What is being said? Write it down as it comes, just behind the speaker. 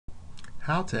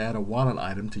How to add a wallet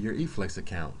item to your eFlex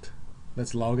account.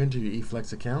 Let's log into your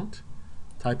eFlex account.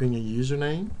 Type in your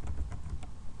username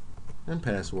and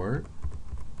password.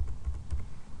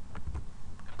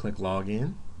 Click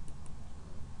Login.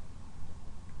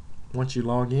 Once you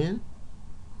log in,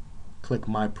 click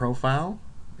My Profile.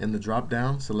 In the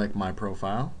drop-down, select My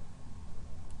Profile.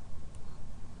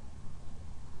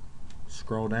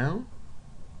 Scroll down.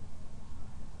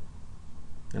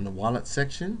 In the Wallet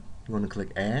section, you're going to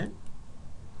click Add.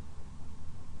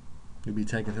 You'll be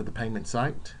taken to the payment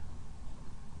site.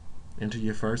 Enter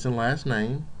your first and last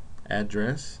name,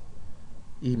 address,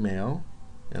 email,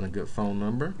 and a good phone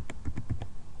number.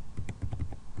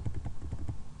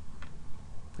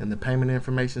 In the payment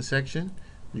information section,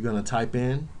 you're going to type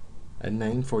in a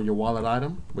name for your wallet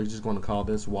item. We're just going to call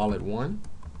this Wallet 1.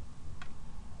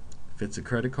 If it's a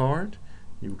credit card,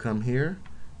 you come here,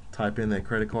 type in that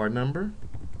credit card number.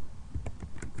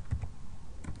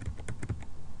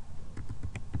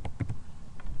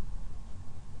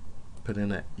 Put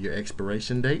in your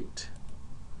expiration date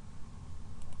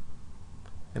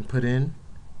and put in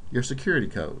your security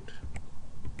code.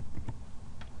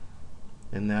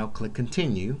 And now click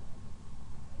Continue.